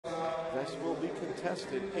contest will be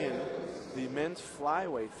contested in the men's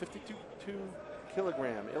flyweight, 52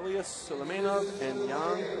 kilogram. IIyas SULEIMENOV and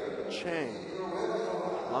Yong Chang.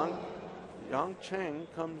 Yong Chang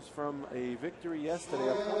comes from a victory yesterday,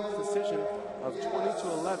 a point decision of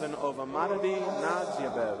 20-11 over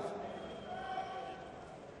Nazarbayev.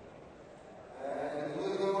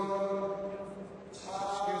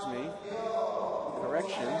 Excuse me.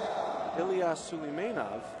 Correction. IIyas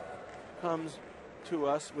SULEIMENOV comes to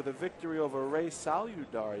us with a victory over Ray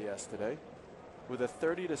Saludar yesterday, with a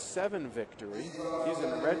 30-7 victory. He's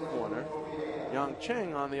in the red corner. Yong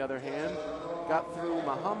Chang, on the other hand, got through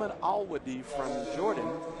Muhammad Al-Wadi from Jordan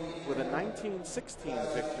with a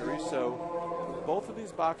 19-16 victory. So both of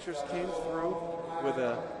these boxers came through with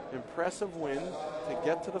an impressive win to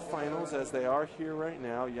get to the finals, as they are here right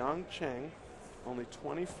now. Yong Chang, only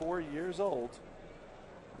 24 years old,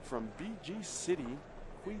 from BG City,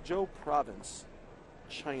 Huizhou Province,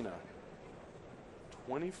 China.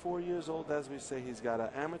 24 years old, as we say. He's got an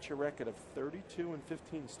amateur record of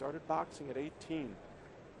 32-15. Started boxing at 18.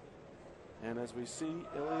 And as we see,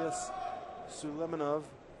 IIyas SULEIMENOV,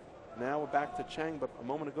 now we're back to Chang, but a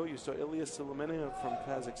moment ago you saw IIyas SULEIMENOV from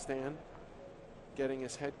Kazakhstan getting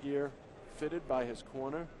his headgear fitted by his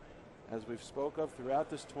corner. As we've spoke of throughout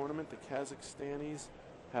this tournament, the Kazakhstanis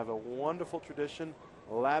have a wonderful tradition.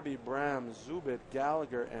 Labi, Bram, Zubit,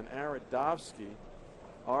 Gallagher, and Aradovsky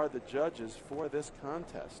are the judges for this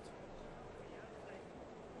contest.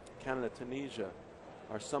 Canada, Tunisia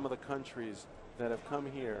are some of the countries that have come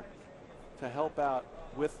here to help out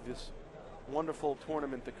with this wonderful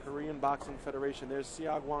tournament. The Korean Boxing Federation. There's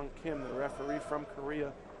Seagwon Kim, the referee from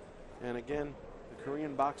Korea. And again, the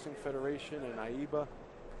Korean Boxing Federation and AIBA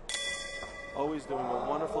always doing a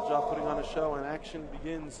wonderful job putting on a show, and action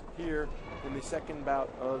begins here in the second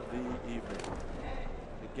bout of the evening.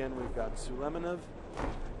 Again, we've got SULEIMENOV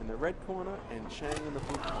in the red corner and Chang in the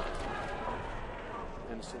blue corner.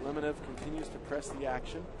 And SULEIMENOV continues to press the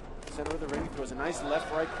action. Center of the ring, throws a nice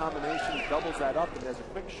left-right combination, doubles that up, and there's a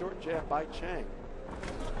quick short jab by Chang.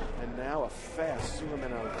 And now a fast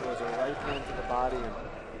SULEIMENOV throws a right hand to the body, and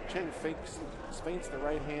Chang feints the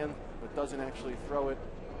right hand, but doesn't actually throw it.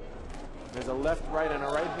 There's a left, right, and a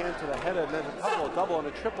right hand to the head, and then a double, and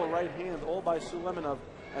a triple right hand, all by SULEIMENOV,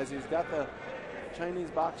 as he's got the Chinese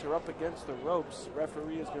boxer up against the ropes. The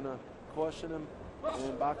referee is going to caution him,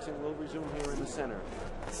 and boxing will resume here in the center.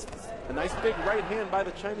 A nice big right hand by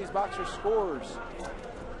the Chinese boxer scores.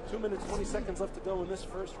 2 minutes, 20 seconds left to go in this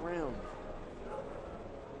first round.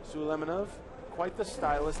 SULEIMENOV, quite the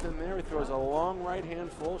stylist in there. He throws a long right hand,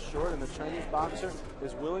 full short, and the Chinese boxer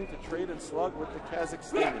is willing to trade and slug with the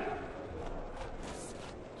Kazakhstani.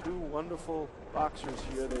 Two wonderful boxers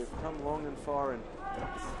here. They've come long and far, and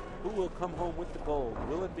who will come home with the gold?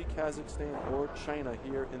 Will it be Kazakhstan or China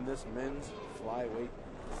here in this men's flyweight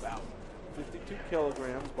bout? 52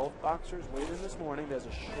 kilograms. Both boxers weighed in this morning. There's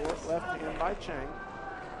a short left hand by Chang,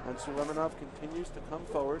 and SULEIMENOV continues to come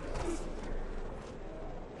forward.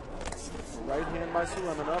 A right hand by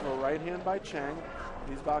SULEIMENOV, a right hand by Chang.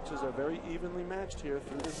 These boxers are very evenly matched here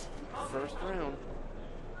through this first round.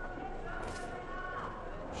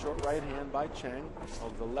 Short right hand by Chang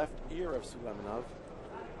over the left ear of SULEIMENOV.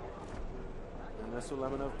 And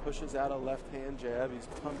SULEIMENOV pushes out a left hand jab. He's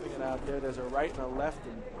pumping it out there. There's a right and a left,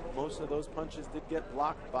 and most of those punches did get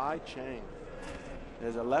blocked by Chang.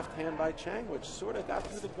 There's a left hand by Chang, which sort of got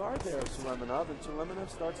through the guard there of SULEIMENOV, and SULEIMENOV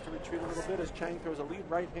starts to retreat a little bit as Chang throws a lead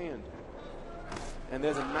right hand. And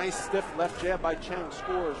there's a nice stiff left jab by Chang,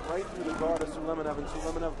 scores right through the guard of SULEIMENOV, and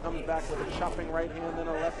SULEIMENOV comes back with a chopping right hand and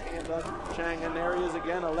a left hand of Chang, and there he is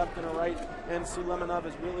again, a left and a right, and SULEIMENOV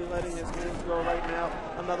is really letting his hands go right now.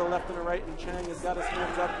 Another left and a right, and Chang has got his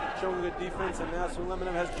hands up, showing good defense, and now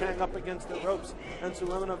SULEIMENOV has Chang up against the ropes, and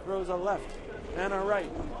SULEIMENOV throws a left and a right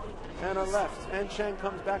and a left, and Chang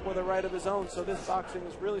comes back with a right of his own. So this boxing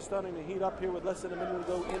is really starting to heat up here with less than a minute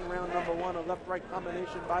to go in round number one. A left-right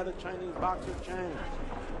combination by the Chinese boxer Chang.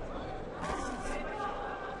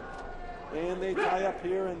 And they tie up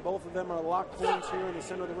here, and both of them are locked horns here in the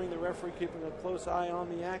center of the ring. The referee keeping a close eye on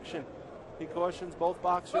the action. He cautions both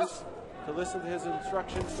boxers to listen to his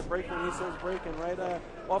instructions to break when he says break, and right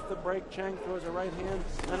off the break, Chang throws a right hand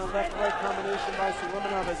and a left-right combination by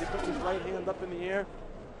SULEIMENOV as he puts his right hand up in the air.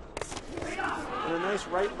 And a nice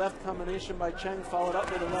right-left combination by Chang, followed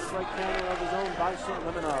up with a left-right counter of his own by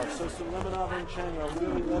SULEIMENOV. So SULEIMENOV and Chang are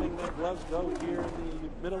really letting their gloves go here in the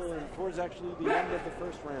middle and towards actually the end of the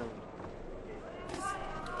first round.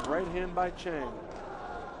 Right hand by Chang.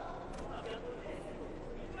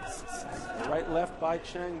 Right left by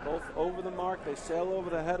Chang, both over the mark. They sail over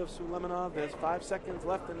the head of SULEIMENOV. There's 5 seconds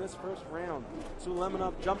left in this first round.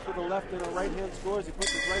 SULEIMENOV jumps with a left and a right hand scores. He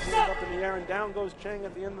puts his right hand up in the air, and down goes Chang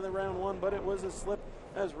at the end of the round 1, but it was a slip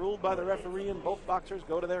as ruled by the referee, and both boxers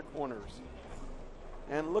go to their corners.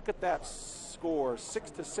 And look at that score,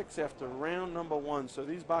 6-6 after round number 1. So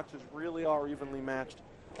these boxers really are evenly matched,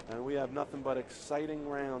 and we have nothing but exciting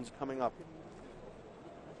rounds coming up.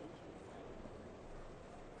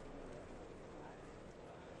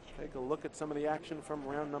 Take a look at some of the action from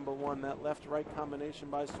round number 1. That left-right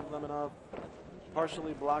combination by SULEIMENOV,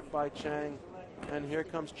 partially blocked by Chang. And here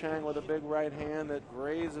comes Chang with a big right hand that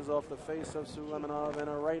grazes off the face of SULEIMENOV, and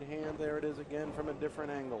a right hand, there it is again from a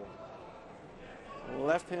different angle.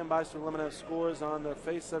 Left hand by SULEIMENOV scores on the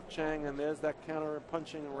face of Chang, and there's that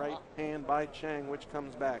counter-punching right hand by Chang, which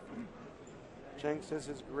comes back. Chang says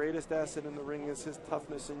his greatest asset in the ring is his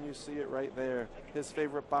toughness, and you see it right there. His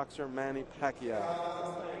favorite boxer, Manny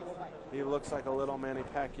Pacquiao. He looks like a little Manny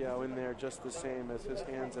Pacquiao in there just the same, as his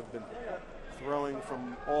hands have been throwing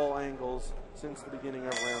from all angles since the beginning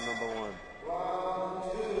of round number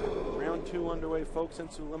 1. Round 2 underway, folks, and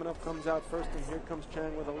SULEIMENOV comes out first, and here comes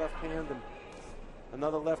Chang with a left hand and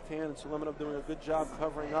another left hand, and SULEIMENOV doing a good job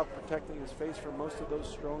covering up, protecting his face from most of those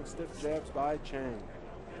strong, stiff jabs by Chang.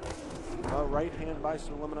 A right hand by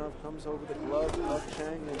SULEIMENOV comes over the glove of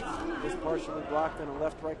Chang and is partially blocked, and a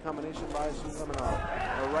left-right combination by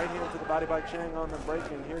SULEIMENOV. A right hand to the body by Chang on the break,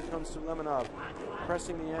 and here comes SULEIMENOV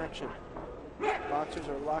pressing the action. Boxers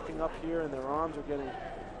are locking up here, and their arms are getting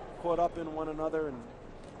caught up in one another and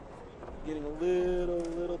getting a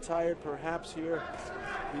little tired perhaps here.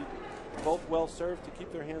 Both well served to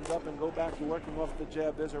keep their hands up and go back to working off the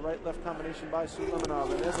jab. There's a right-left combination by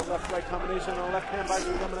SULEIMENOV, and there's a left-right combination and a left hand by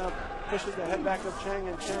SULEIMENOV. Pushes the head back of Chang,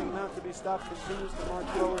 and Chang, not to be stopped, continues to march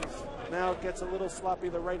forward. Now it gets a little sloppy.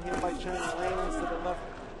 The right hand by Chang lands to the left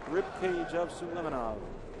rib cage of SULEIMENOV.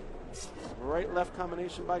 Right-left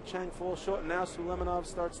combination by Chang falls short, and now SULEIMENOV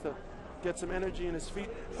starts to get some energy in his feet,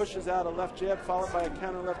 pushes out a left jab followed by a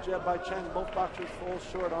counter left jab by Chang. Both boxers fall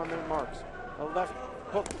short on their marks. A left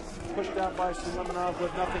hook pushed out by SULEIMENOV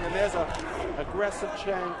with nothing, and there's a aggressive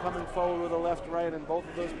Chang coming forward with a left right, and both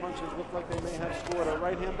of those punches look like they may have scored. A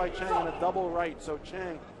right hand by Chang and a double right, so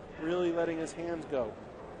Chang really letting his hands go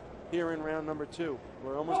here in round number 2.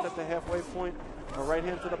 We're almost at the halfway point. A right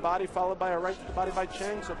hand to the body followed by a right to the body by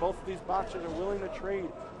Chang, so both of these boxers are willing to trade,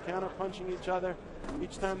 counter punching each other.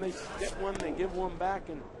 Each time they get one, they give one back,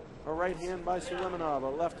 and a right hand by SULEIMENOV. A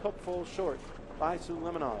left hook falls short by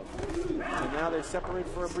SULEIMENOV. And now they separate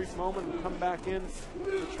for a brief moment and come back in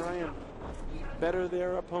to try and better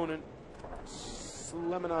their opponent.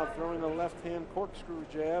 SULEIMENOV throwing a left hand corkscrew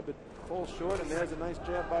jab. It falls short, and there's a nice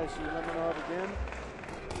jab by SULEIMENOV again.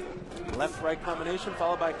 Left-right combination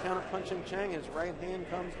followed by counter-punching Chang. His right hand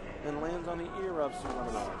comes and lands on the ear of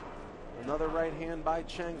SULEIMENOV. Another right hand by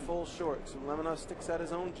Chang falls short. SULEIMENOV sticks at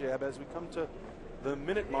his own jab as we come to the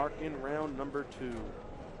minute mark in round number 2.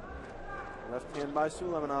 Left hand by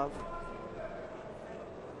SULEIMENOV.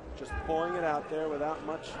 Just pulling it out there without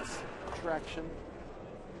much traction.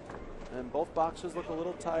 And both boxers look a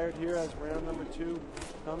little tired here as round number 2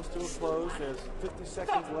 comes to a close. There's 50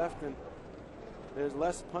 seconds left, and there's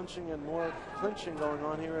less punching and more clinching going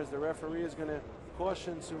on here as the referee is going to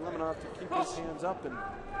caution SULEIMENOV to keep his hands up. And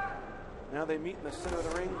now they meet in the center of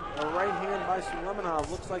the ring. A right hand by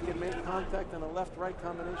SULEIMENOV. Looks like it made contact, and a left-right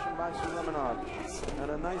combination by SULEIMENOV.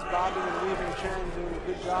 And a nice bobbing and weaving. Chang doing a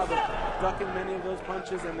good job of ducking many of those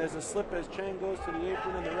punches. And there's a slip as Chang goes to the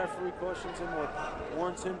apron, and the referee cautions him or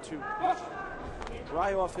warns him to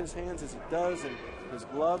dry off his hands as he does, and his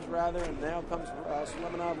gloves rather. And now comes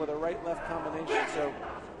SULEIMENOV with a right-left combination. So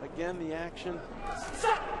again, the action,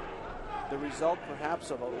 the result perhaps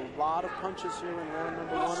of a lot of punches here in round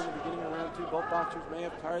number 1 and the beginning of round 2. Both boxers may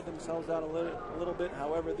have tired themselves out a little bit.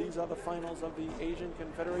 However, these are the finals of the Asian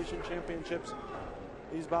Confederation Championships.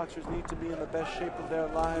 These boxers need to be in the best shape of their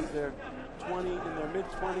lives. They're in their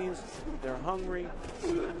mid-20s. They're hungry.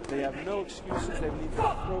 They have no excuses. They need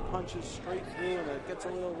to throw punches straight through, and it gets a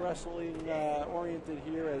little wrestling oriented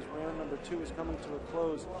here as round number 2 is coming to a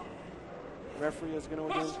close. Referee is going to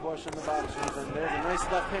again caution the boxers, and there's a nice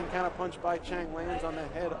left-hand counter punch by Chang, lands on the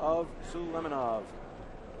head of SULEIMENOV.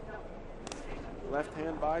 Left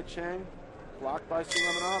hand by Chang, blocked by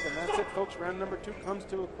SULEIMENOV, and that's it, folks. Round number 2 comes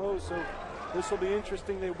to a close, so this will be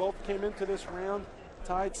interesting. They both came into this round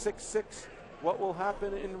tied 6-6. What will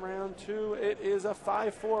happen in round 2? It is a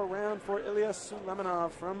 5-4 round for IIyas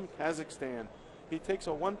SULEIMENOV from Kazakhstan. He takes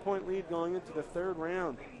a 1-point lead going into the 3rd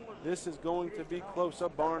round. This is going to be close, a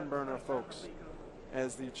barn burner, folks,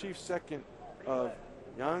 as the chief second of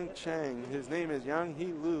Yang Chang, his name is Yang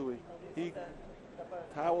Hee Lu. He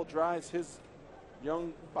towel dries his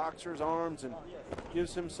young boxer's arms and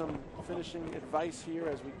gives him some finishing advice here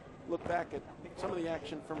as we look back at some of the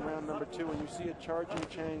action from round number 2, and you see a charging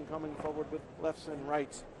Chang coming forward with lefts and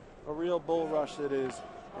rights. A real bull rush it is,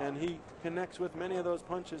 and he connects with many of those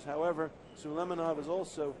punches. However, SULEIMENOV is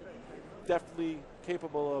also deftly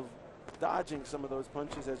capable of dodging some of those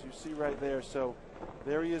punches, as you see right there. So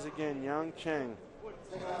there he is again, Yang Chang.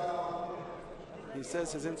 He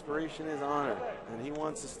says his inspiration is honor, and he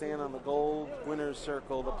wants to stand on the gold winner's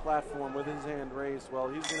circle, the platform, with his hand raised. Well,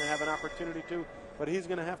 he's going to have an opportunity to, but he's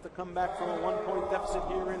going to have to come back from a 1-point deficit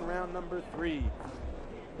here in round number 3.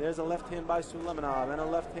 There's a left hand by SULEIMENOV and a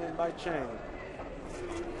left hand by Chang.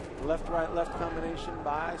 Left-right-left combination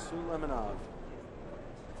by SULEIMENOV.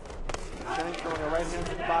 Chang throwing a right hand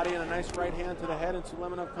to the body and a nice right hand to the head, and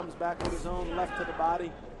SULEIMENOV comes back with his own left to the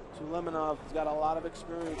body. SULEIMENOV's got a lot of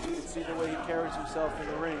experience. You can see the way he carries himself in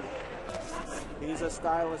the ring. He's a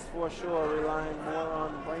stylist for sure, relying more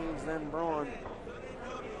on brains than brawn.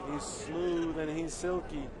 He's smooth and he's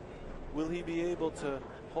silky. Will he be able to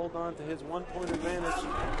hold on to his 1-point advantage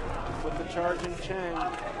with the charging Chang,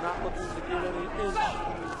 not looking to give any inch?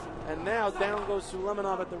 And now down goes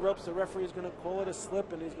SULEIMENOV at the ropes. The referee is going to call it a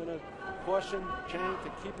slip, and he's going to caution Chang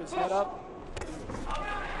to keep his head up.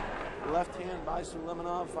 Left hand by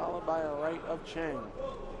SULEIMENOV, followed by a right of Chang.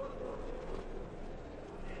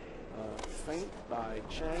 Feint by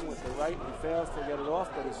Chang with the right. He fails to get it off,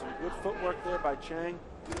 but there's some good footwork there by Chang,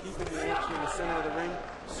 keeping the action in the center of the ring,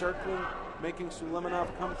 circling, making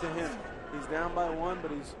SULEIMENOV come to him. He's down by 1, but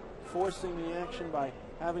he's forcing the action by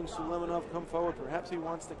having SULEIMENOV come forward. Perhaps he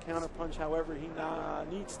wants to counterpunch. However, he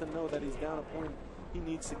needs to know that he's down a point. He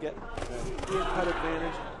needs to get a clear-cut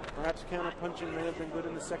advantage. Perhaps counterpunching may have been good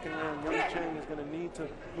in the second round. Young Chang is going to need to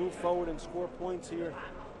move forward and score points here.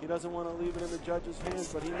 He doesn't want to leave it in the judge's hands,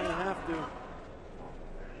 but he may have to.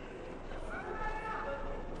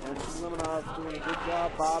 And SULEIMENOV doing a good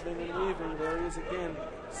job bobbing and weaving. There he is again,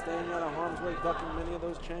 staying out of harm's way, ducking many of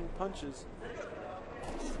those Chang punches.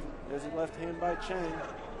 There's a left hand by Chang,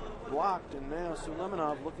 blocked, and now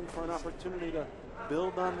SULEIMENOV looking for an opportunity to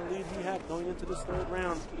build on the lead he had going into this 3rd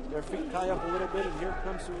round. Their feet tie up a little bit, and here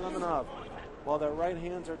comes SULEIMENOV. While their right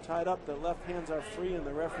hands are tied up, their left hands are free, and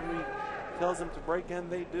the referee tells them to break, and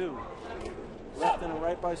they do. Left and a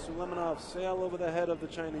right by SULEIMENOV sail over the head of the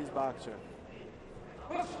Chinese boxer.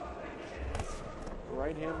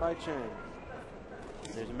 Right hand by Chang.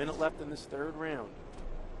 There's a minute left in this 3rd round.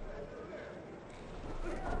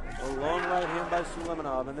 A long right hand by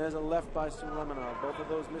SULEIMENOV, and there's a left by SULEIMENOV. Both of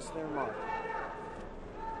those missed their mark.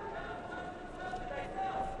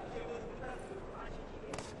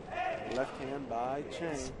 Left hand by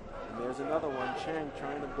Chang. And there's another one. Chang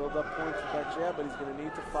trying to build up points with that jab, but he's going to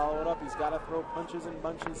need to follow it up. He's got to throw punches and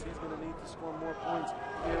bunches. He's going to need to score more points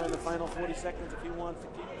here in the final 40 seconds if he wants to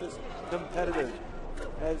keep this competitive.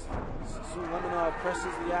 As SULEIMENOV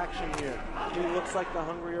presses the action here. He looks like the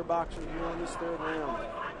hungrier boxer here in this 3rd round.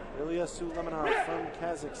 IIyas SULEIMENOV from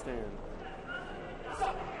Kazakhstan.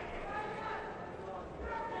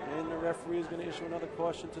 And the referee is going to issue another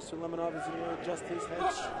caution to SULEIMENOV as he will adjust his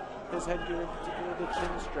headgear, in particular the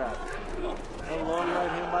chin strap. A long right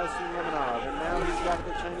hand by SULEIMENOV, and now he's got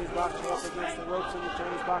the Chinese boxer up against the ropes, and the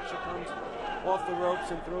Chinese boxer comes off the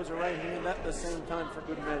ropes and throws a right hand at the same time for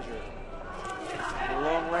good measure. A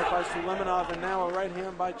long right by SULEIMENOV, and now a right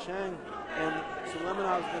hand by Chang, and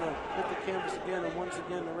SULEIMENOV is going to hit the canvas again, and once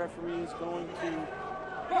again the referee is going to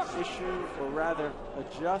issue, or rather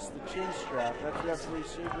adjust the chin strap. That's referee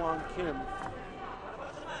Si-Gwang Kim.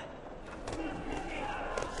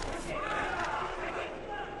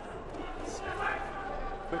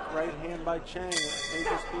 Quick right hand by Chang. It may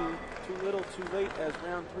just be too little too late as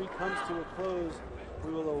round 3 comes to a close.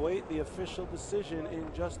 We will await the official decision in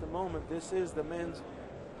just a moment. This is the men's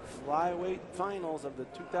flyweight finals of the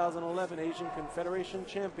 2011 Asian Confederation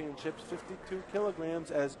Championships, 52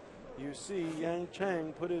 kilograms, as you see Yang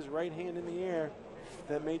Chang put his right hand in the air.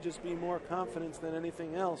 That may just be more confidence than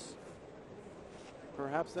anything else.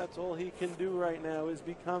 Perhaps that's all he can do right now, is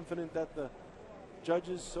be confident that the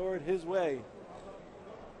judges saw it his way.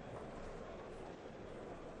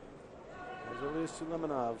 As IIyas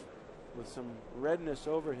SULEIMENOV with some redness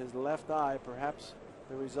over his left eye, perhaps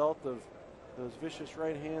the result of those vicious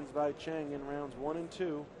right hands by Chang in rounds 1 and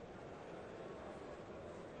 2.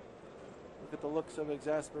 Look at the looks of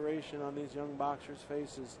exasperation on these young boxers'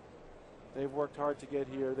 faces. They've worked hard to get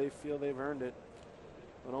here. They feel they've earned it.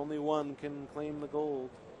 But only one can claim the gold.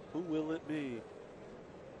 Who will it be?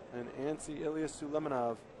 And IIyas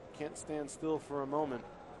SULEIMENOV can't stand still for a moment.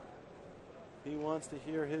 He wants to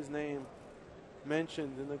hear his name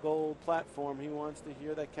mentioned in the gold platform. He wants to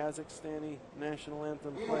hear that Kazakhstani national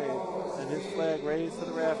anthem played and his flag raised to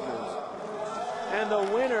the rafters. And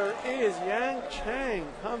the winner is Chang.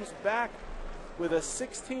 Comes back with a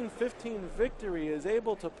 16-15 victory, is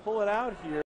able to pull it out here.